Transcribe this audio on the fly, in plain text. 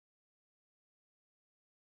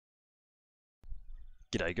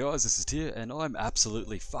G'day guys, this is Tyr, and I'm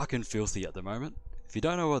absolutely fucking filthy at the moment. If you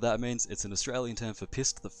don't know what that means, it's an Australian term for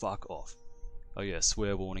pissed the fuck off. Oh yeah,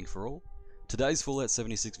 swear warning for all. Today's Fallout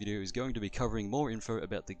 76 video is going to be covering more info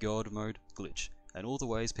about the God mode glitch, and all the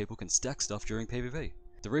ways people can stack stuff during PvP.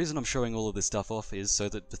 The reason I'm showing all of this stuff off is so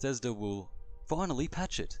that Bethesda will finally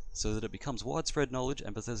patch it, so that it becomes widespread knowledge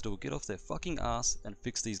and Bethesda will get off their fucking ass and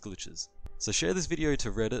fix these glitches. So share this video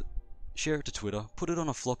to Reddit, share it to Twitter, put it on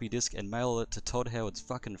a floppy disk and mail it to Todd Howard's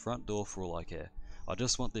fucking front door for all I care. I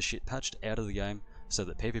just want this shit patched out of the game so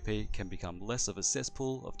that PvP can become less of a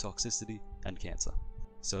cesspool of toxicity and cancer.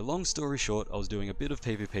 So long story short, I was doing a bit of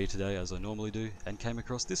PvP today as I normally do and came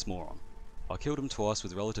across this moron. I killed him twice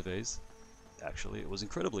with relative ease. Actually, it was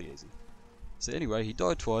incredibly easy. So anyway, he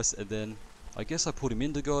died twice and then I guess I put him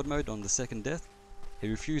into God mode on the second death. He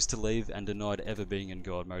refused to leave and denied ever being in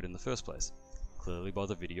God mode in the first place. Clearly by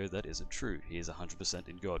the video that isn't true, he is 100%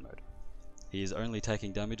 in God mode. He is only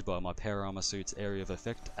taking damage by my power armor suit's area of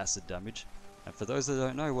effect, acid damage, and for those that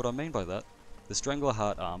don't know what I mean by that, the Strangler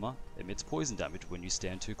Heart armor emits poison damage when you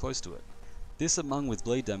stand too close to it. This among with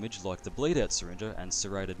bleed damage like the bleed out syringer and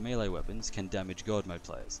serrated melee weapons can damage God mode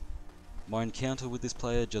players. My encounter with this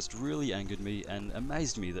player just really angered me and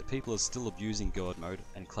amazed me that people are still abusing God mode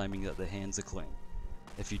and claiming that their hands are clean.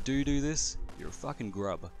 If you do this, you're a fucking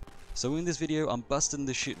grub. So in this video, I'm busting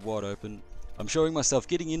this shit wide open. I'm showing myself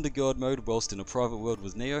getting into God mode whilst in a private world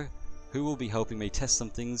with Neo, who will be helping me test some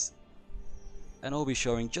things, and I'll be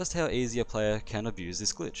showing just how easy a player can abuse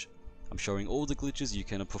this glitch. I'm showing all the glitches you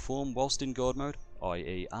can perform whilst in God mode,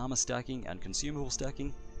 i.e. armor stacking and consumable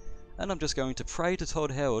stacking, and I'm just going to pray to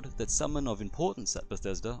Todd Howard that someone of importance at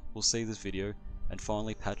Bethesda will see this video and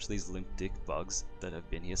finally patch these limp dick bugs that have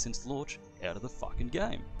been here since launch out of the fucking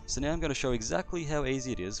game. So now I'm going to show exactly how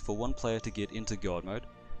easy it is for one player to get into God mode,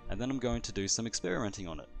 and then I'm going to do some experimenting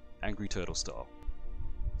on it, Angry Turtle style.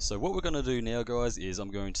 So what we're going to do now guys is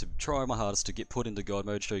I'm going to try my hardest to get put into God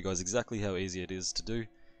mode, show you guys exactly how easy it is to do.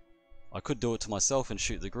 I could do it to myself and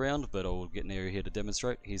shoot the ground, but I'll get Nero here to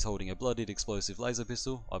demonstrate. He's holding a blooded explosive laser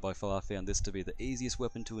pistol. I by far found this to be the easiest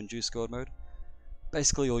weapon to induce God mode.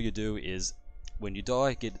 Basically all you do is, when you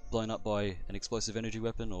die, get blown up by an explosive energy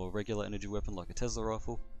weapon or a regular energy weapon like a Tesla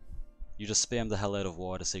rifle, you just spam the hell out of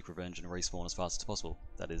Y to seek revenge and respawn as fast as possible.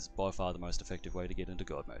 That is by far the most effective way to get into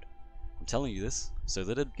God mode. I'm telling you this so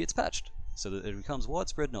that it gets patched, so that it becomes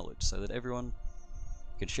widespread knowledge, so that everyone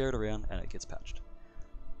can share it around and it gets patched.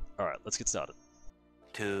 Alright, let's get started.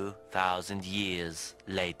 2,000 years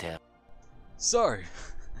later. So,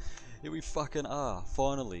 here we fucking are,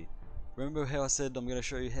 finally. Remember how I said I'm going to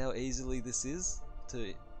show you how easily this is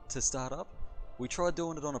to start up? We tried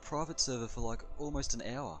doing it on a private server for like almost an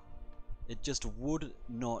hour. It just would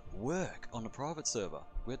not work on a private server.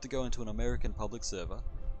 We had to go into an American public server.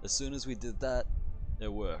 As soon as we did that,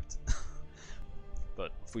 it worked.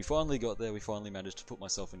 But if we finally got there, we finally managed to put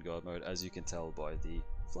myself in God mode, as you can tell by the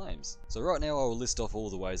flames. So right now I will list off all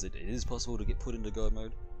the ways that it is possible to get put into God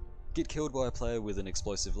mode. Get killed by a player with an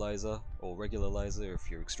explosive laser, or regular laser if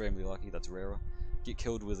you're extremely lucky, that's rarer. Get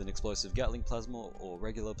killed with an explosive Gatling plasma, or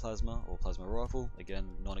regular plasma, or plasma rifle, again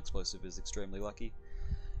non-explosive is extremely lucky.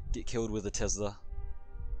 Get killed with a Tesla.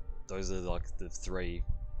 Those are like the three,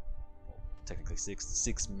 well, technically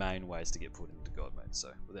six main ways to get put into God mode.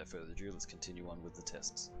 So without further ado, let's continue on with the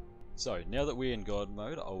tests. So now that we're in God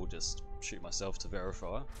mode, I will just shoot myself to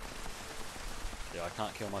verify. Yeah, I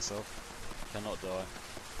can't kill myself, cannot die.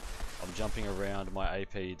 I'm jumping around, my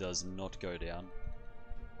AP does not go down.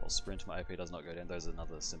 I'll sprint, my AP does not go down. Those are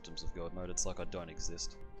another symptoms of God mode. It's like I don't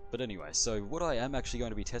exist. But anyway, so what I am actually going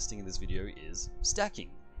to be testing in this video is stacking.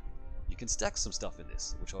 You can stack some stuff in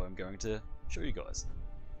this, which I am going to show you guys.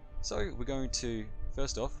 So we're going to,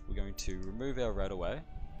 first off, we're going to remove our rat away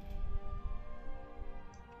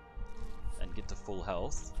and get to full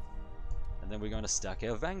health. And then we're going to stack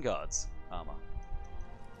our Vanguard's armor.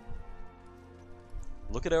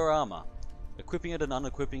 Look at our armor. Equipping it and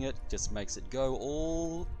unequipping it just makes it go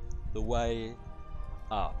all the way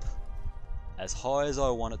up. As high as I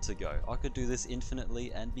want it to go. I could do this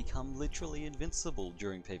infinitely and become literally invincible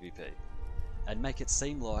during PvP. And make it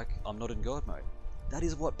seem like I'm not in God mode. That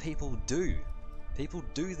is what people do. People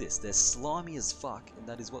do this. They're slimy as fuck and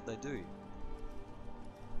that is what they do.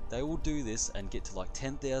 They will do this and get to like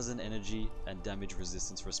 10,000 energy and damage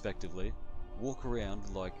resistance respectively. Walk around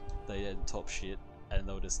like they are top shit. And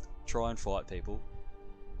they'll just try and fight people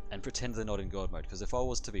and pretend they're not in God mode. Because if I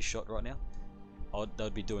was to be shot right now,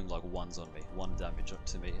 they'd be doing like ones on me, 1 damage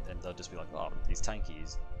to me, and they'd just be like, oh, he's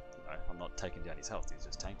tanky, I'm not taking down his health, he's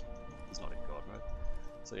just tanky, he's not in God mode.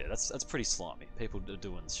 So yeah, that's pretty slimy. People are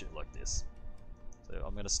doing shit like this. So So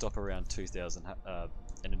I'm going to stop around 2000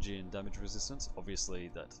 energy and damage resistance. Obviously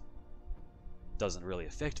that doesn't really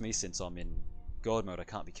affect me since I'm in God mode. I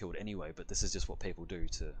can't be killed anyway, but this is just what people do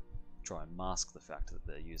to try and mask the fact that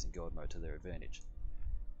they're using God mode to their advantage.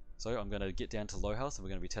 So I'm going to get down to low health and we're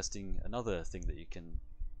going to be testing another thing that you can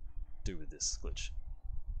do with this glitch.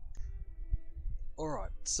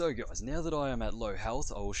 Alright, so guys, now that I am at low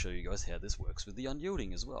health, I will show you guys how this works with the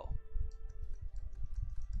unyielding as well.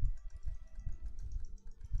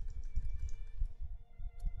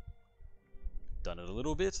 Done it a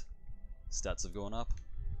little bit, stats have gone up.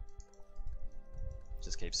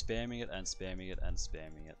 Just keep spamming it and spamming it and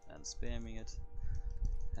spamming it and spamming it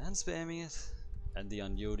and spamming it, and the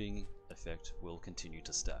unyielding effect will continue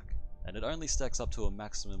to stack. And it only stacks up to a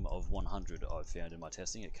maximum of 100 I've found in my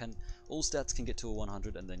testing. All stats can get to a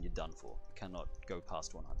 100 and then you're done for. You cannot go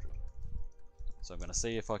past 100. So I'm going to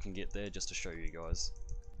see if I can get there just to show you guys.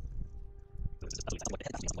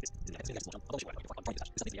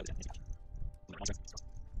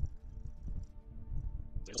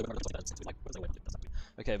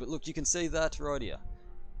 Okay, but look, you can see that right here.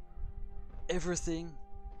 Everything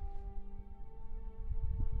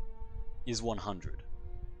is 100.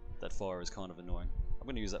 That fire is kind of annoying. I'm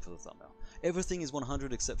going to use that for the thumbnail. Everything is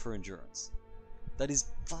 100 except for endurance. That is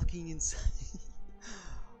fucking insane.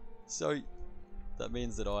 So, that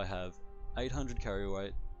means that I have 800 carry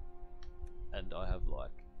weight, and I have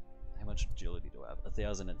like, how much agility do I have?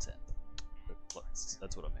 1010.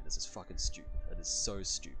 That's what I mean. This is fucking stupid. That is so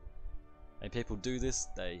stupid. And people do this,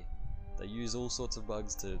 they use all sorts of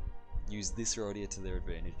bugs to use this right here to their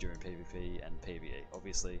advantage during PvP and PvE.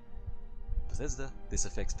 Obviously, Bethesda, this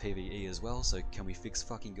affects PvE as well, so can we fix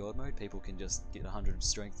fucking God mode? People can just get 100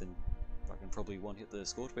 strength and fucking probably one-hit the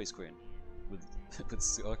Scorch Beast Queen with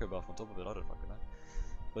PsychoBuff on top of it, I don't fucking know.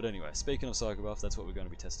 But anyway, speaking of PsychoBuff, that's what we're going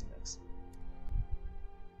to be testing next.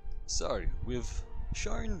 So, we've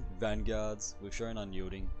shown Vanguards, we've shown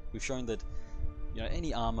Unyielding, we've shown that, you know,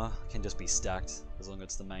 any armor can just be stacked as long as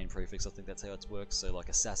it's the main prefix. I think that's how it works. So like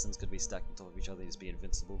assassins could be stacked on top of each other, just be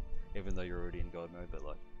invincible, even though you're already in God mode. But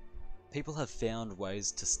like, people have found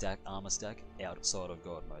ways to stack armor stack outside of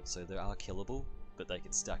God mode, so they are killable, but they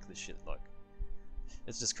can stack this shit like,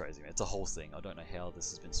 it's just crazy, man. It's a whole thing. I don't know how this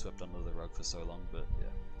has been swept under the rug for so long, but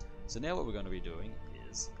yeah. So now what we're going to be doing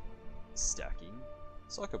is stacking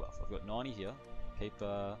PsychoBuff. I've got 90 here. Keep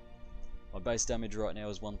my base damage right now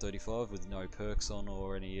is 135 with no perks on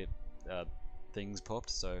or any things popped,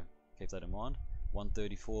 so keep that in mind.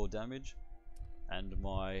 134 damage, and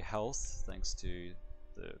my health, thanks to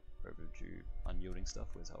the overdue unyielding stuff,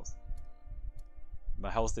 where's health?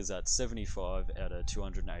 My health is at 75 out of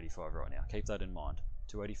 285 right now. Keep that in mind.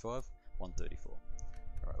 285, 134.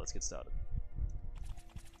 Alright, let's get started.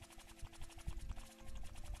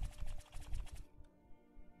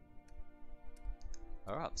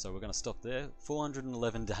 Alright, so we're going to stop there.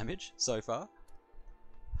 411 damage so far.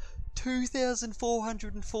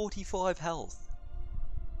 2,445 health.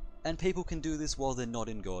 And people can do this while they're not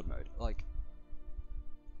in God mode. Like,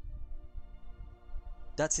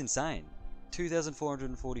 that's insane.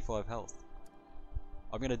 2,445 health.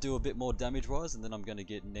 I'm going to do a bit more damage wise, and then I'm going to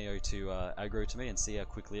get Neo to aggro to me and see how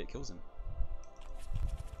quickly it kills him.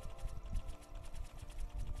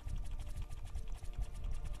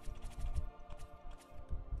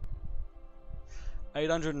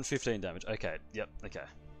 $815 damage. Okay, yep, okay.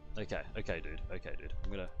 Okay, dude. I'm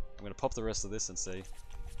gonna pop the rest of this and see.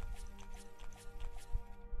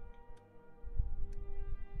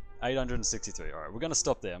 863. Alright, we're gonna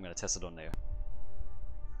stop there. I'm gonna test it on Neo.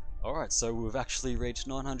 Alright, so we've actually reached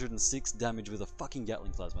 906 damage with a fucking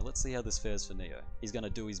Gatling Plasma. Let's see how this fares for Neo. He's gonna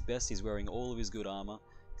do his best. He's wearing all of his good armor.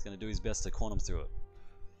 He's gonna do his best to quantum through it.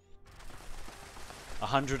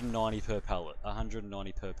 190 per pallet.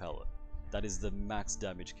 190 per pallet. That is the max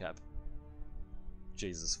damage cap.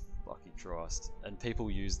 Jesus fucking Christ. And people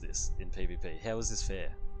use this in PvP. How is this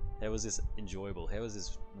fair? How is this enjoyable? How is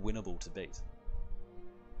this winnable to beat?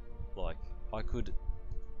 Like, I could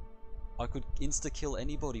insta-kill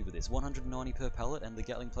anybody with this. 190 per pallet, and the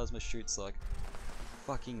Gatling Plasma shoots like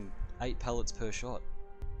fucking 8 pallets per shot.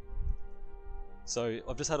 So,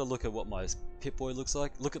 I've just had a look at what my Pip-Boy looks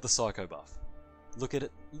like. Look at the PsychoBuff. Look at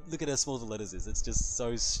it. Look at how small the letters is. It's just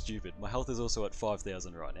so stupid. My health is also at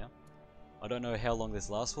 5,000 right now. I don't know how long this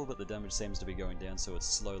lasts for, but the damage seems to be going down, so it's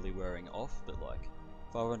slowly wearing off. But like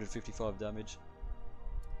 555 damage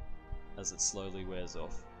as it slowly wears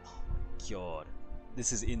off. Oh my god,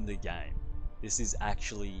 this is in the game. This is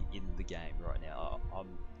actually in the game right now.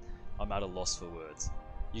 I'm at a loss for words.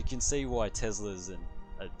 You can see why Teslas and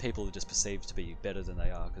people are just perceived to be better than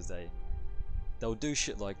they are, because they'll do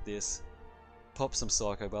shit like this. pop some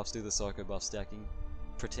psycho buffs, do the psycho buff stacking,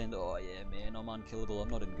 pretend, oh yeah man, I'm unkillable, I'm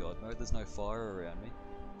not in God mode, there's no fire around me,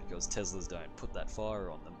 because Teslas don't put that fire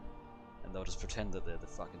on them, and they'll just pretend that they're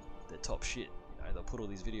they're top shit. You know, they'll put all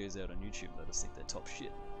these videos out on YouTube and they'll just think they're top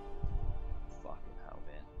shit. Fucking hell,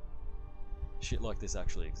 man. Shit like this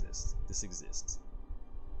actually exists. This exists.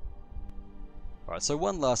 Alright, so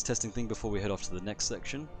one last testing thing before we head off to the next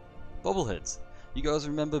section. Bobbleheads. You guys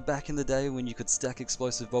remember back in the day when you could stack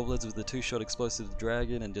explosive bobbleheads with the 2-shot explosive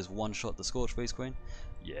dragon and just 1-shot the Scorch Beast Queen?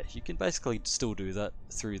 Yeah, you can basically still do that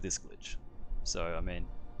through this glitch. So, I mean...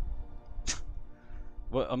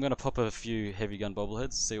 well, I'm gonna pop a few heavy gun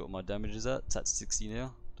bobbleheads, see what my damage is at. It's at 60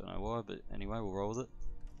 now, don't know why, but anyway, we'll roll with it.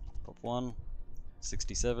 Pop 1,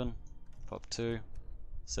 67, pop 2,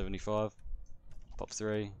 75, pop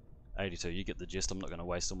 3, 82. You get the gist. I'm not gonna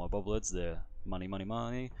waste all my bobbleheads, they're money, money,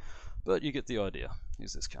 money. But you get the idea.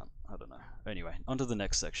 Who's this cunt? I don't know. Anyway, on to the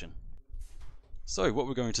next section. So what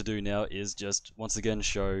we're going to do now is just once again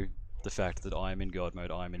show the fact that I am in God mode.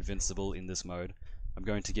 I am invincible in this mode. I'm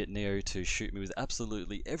going to get Neo to shoot me with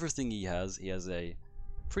absolutely everything he has. He has a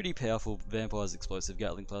pretty powerful Vampire's Explosive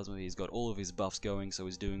Gatling Plasma. He's got all of his buffs going, so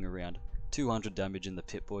he's doing around 200 damage in the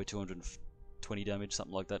Pip-Boy, 220 damage,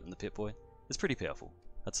 something like that in the Pip-Boy. It's pretty powerful.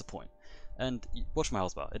 That's the point. And watch my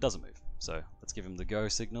health bar. It doesn't move. So let's give him the go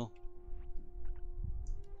signal.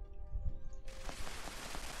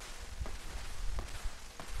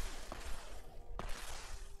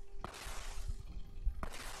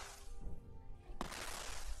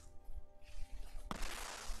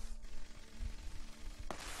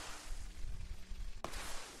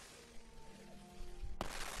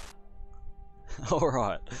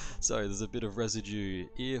 Alright, so there's a bit of residue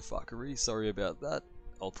ear fuckery, sorry about that.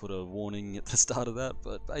 I'll put a warning at the start of that,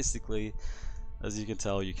 but basically, as you can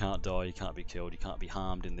tell, you can't die, you can't be killed, you can't be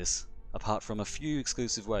harmed in this, apart from a few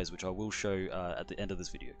exclusive ways, which I will show at the end of this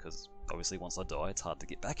video, because obviously once I die, it's hard to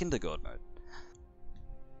get back into God mode.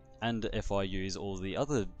 And if I use all the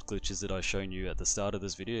other glitches that I've shown you at the start of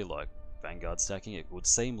this video, like Vanguard stacking, it would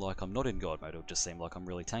seem like I'm not in God mode, it would just seem like I'm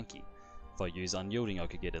really tanky. If I use Unyielding, I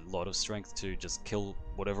could get a lot of strength to just kill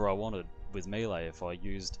whatever I wanted with melee. If I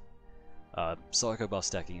used Psycho Buff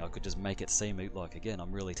stacking, I could just make it seem like, again,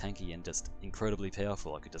 I'm really tanky and just incredibly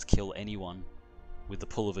powerful. I could just kill anyone with the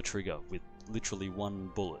pull of a trigger, with literally one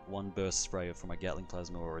bullet, one burst spray from a Gatling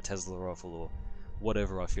Plasma or a Tesla rifle or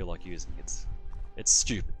whatever I feel like using. It's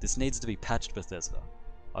stupid. This needs to be patched, Bethesda.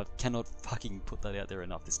 I cannot fucking put that out there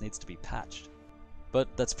enough. This needs to be patched.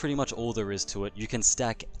 But that's pretty much all there is to it. You can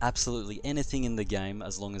stack absolutely anything in the game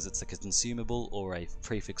as long as it's a consumable or a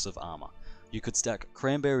prefix of armor. You could stack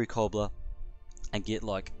Cranberry Cobbler and get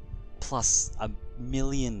like plus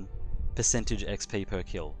 1,000,000% XP per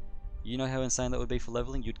kill. You know how insane that would be for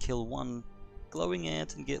leveling? You'd kill one glowing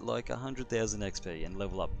ant and get like 100,000 XP and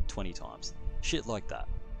level up 20 times. Shit like that.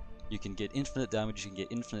 You can get infinite damage, you can get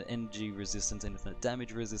infinite energy resistance, infinite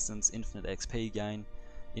damage resistance, infinite XP gain,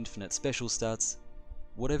 infinite special stats.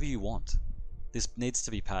 Whatever you want. This needs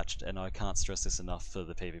to be patched, and I can't stress this enough for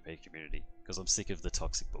the PvP community, because I'm sick of the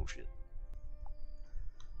toxic bullshit.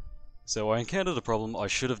 So I encountered a problem. I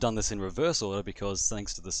should have done this in reverse order, because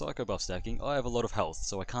thanks to the Psycho Buff stacking, I have a lot of health,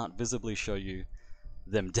 so I can't visibly show you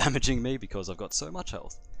them damaging me, because I've got so much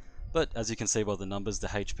health. But as you can see by the numbers, the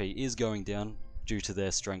HP is going down due to their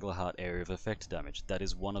Strangleheart area of effect damage. That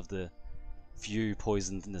is one of the few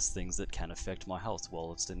poisonous things that can affect my health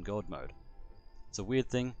while it's in God mode. It's a weird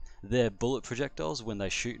thing. Their bullet projectiles, when they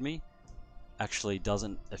shoot me, actually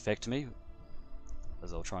doesn't affect me,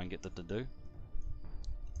 as I'll try and get them to do.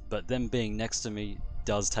 But them being next to me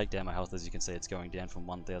does take down my health. As you can see, it's going down from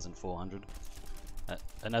 1,400.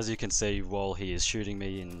 And as you can see, while he is shooting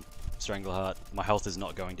me in Strangleheart, my health is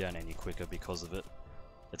not going down any quicker because of it.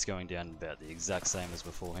 It's going down about the exact same as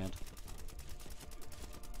beforehand.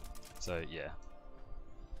 So yeah.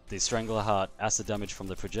 The Strangleheart acid damage from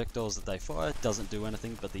the projectiles that they fire doesn't do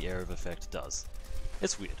anything, but the area of effect does.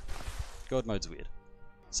 It's weird. God mode's weird.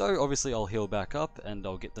 So obviously I'll heal back up and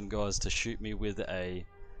I'll get them guys to shoot me with a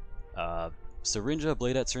syringe,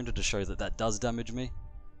 bleed out syringe, to show that that does damage me.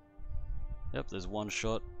 Yep, there's one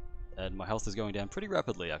shot and my health is going down pretty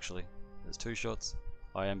rapidly actually. There's 2 shots.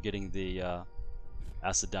 I am getting the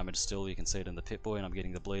acid damage still, you can see it in the Pip-Boy, and I'm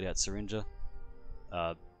getting the bleed out syringe.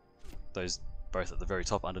 Those both at the very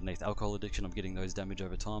top underneath alcohol addiction, I'm getting those damage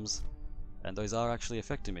over times, and those are actually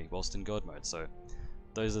affecting me whilst in God mode, so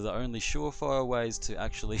those are the only surefire ways to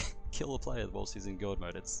actually kill a player whilst he's in God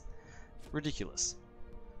mode. It's ridiculous.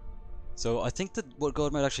 So I think that what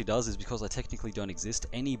God mode actually does is, because I technically don't exist,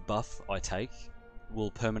 any buff I take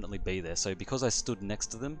will permanently be there. So because I stood next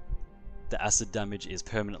to them, the acid damage is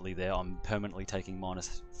permanently there. I'm permanently taking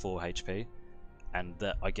minus 4 HP, and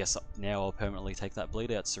that I guess now I'll permanently take that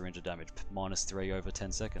bleed out syringe damage, minus 3 over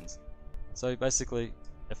 10 seconds. So basically,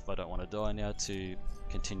 if I don't want to die now to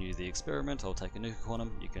continue the experiment, I'll take a nuka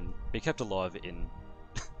quantum. You can be kept alive in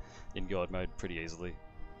in God mode pretty easily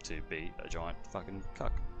to be a giant fucking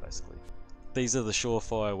cuck, basically. These are the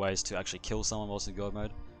surefire ways to actually kill someone whilst in God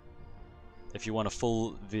mode. If you want a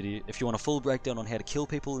full breakdown on how to kill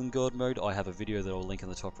people in God mode, I have a video that I'll link in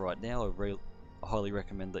the top right now. I highly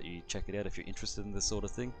recommend that you check it out if you're interested in this sort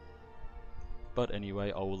of thing. But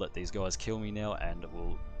anyway, I will let these guys kill me now and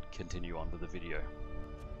we'll continue on with the video.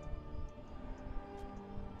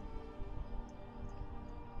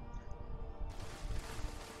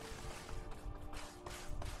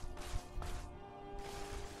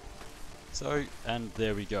 So, and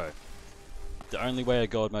there we go. The only way a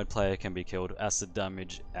God mode player can be killed, acid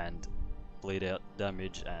damage and bleed out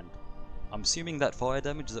damage, and I'm assuming that fire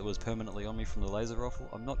damage that was permanently on me from the laser rifle.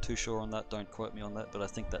 I'm not too sure on that, don't quote me on that, but I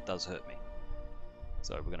think that does hurt me.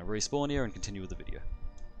 So we're going to respawn here and continue with the video.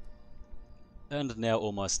 And now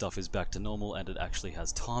all my stuff is back to normal and it actually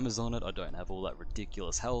has timers on it. I don't have all that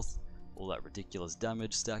ridiculous health, all that ridiculous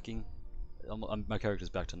damage stacking. My character's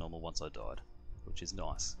back to normal once I died, which is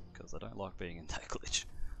nice, because I don't like being in that glitch.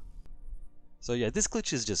 So yeah, this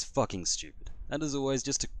glitch is just fucking stupid. And as always,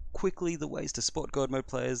 just to quickly, the ways to spot God mode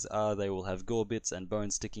players are they will have gore bits and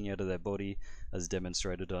bones sticking out of their body, as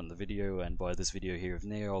demonstrated on the video, and by this video here of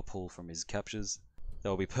Neo, I'll pull from his captures. They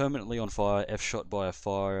will be permanently on fire, F-shot by a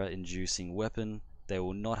fire-inducing weapon. They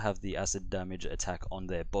will not have the acid damage attack on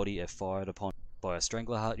their body if fired upon by a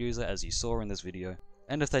Strangleheart user, as you saw in this video.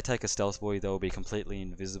 And if they take a stealth boy, they will be completely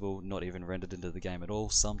invisible, not even rendered into the game at all.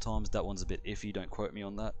 Sometimes that one's a bit iffy, don't quote me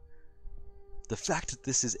on that. The fact that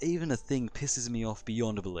this is even a thing pisses me off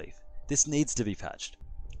beyond belief. This needs to be patched.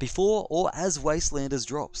 Before or as Wastelanders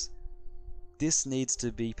drops. This needs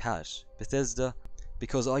to be patched. Bethesda,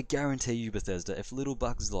 because I guarantee you, Bethesda, if little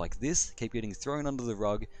bugs like this keep getting thrown under the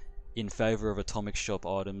rug in favor of atomic shop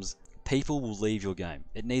items, people will leave your game.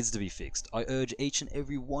 It needs to be fixed. I urge each and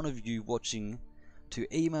every one of you watching to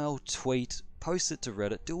email, tweet, post it to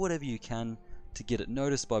Reddit, do whatever you can to get it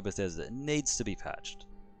noticed by Bethesda. It needs to be patched.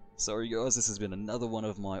 Sorry guys, this has been another one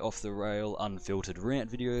of my off-the-rail, unfiltered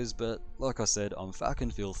rant videos, but like I said, I'm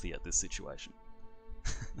fucking filthy at this situation.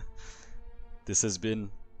 This has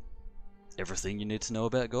been everything you need to know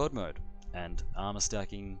about God mode, and armor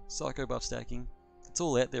stacking, PsychoBuff stacking. It's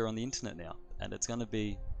all out there on the internet now, and it's gonna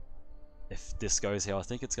be, if this goes how I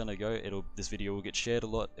think it's gonna go, this video will get shared a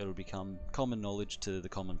lot, it'll become common knowledge to the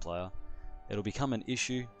common player, it'll become an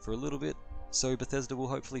issue for a little bit, so Bethesda will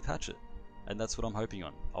hopefully patch it. And that's what I'm hoping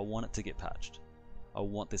on. I want it to get patched. I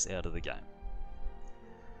want this out of the game.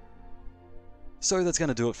 So that's going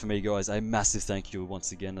to do it for me, guys. A massive thank you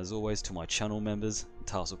once again, as always, to my channel members,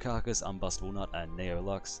 Tarsal Carcass, Unbustable Nut, and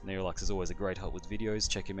Neolux. Neolux is always a great help with videos.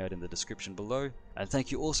 Check him out in the description below. And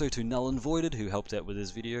thank you also to Null and Voided, who helped out with this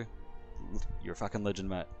video. You're a fucking legend,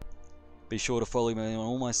 mate. Be sure to follow me on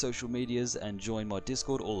all my social medias and join my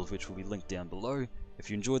Discord, all of which will be linked down below. If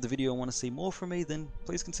you enjoyed the video and want to see more from me, then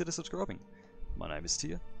please consider subscribing. My name is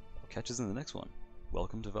Tyr. I'll catch you in the next one.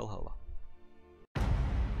 Welcome to Valhalla.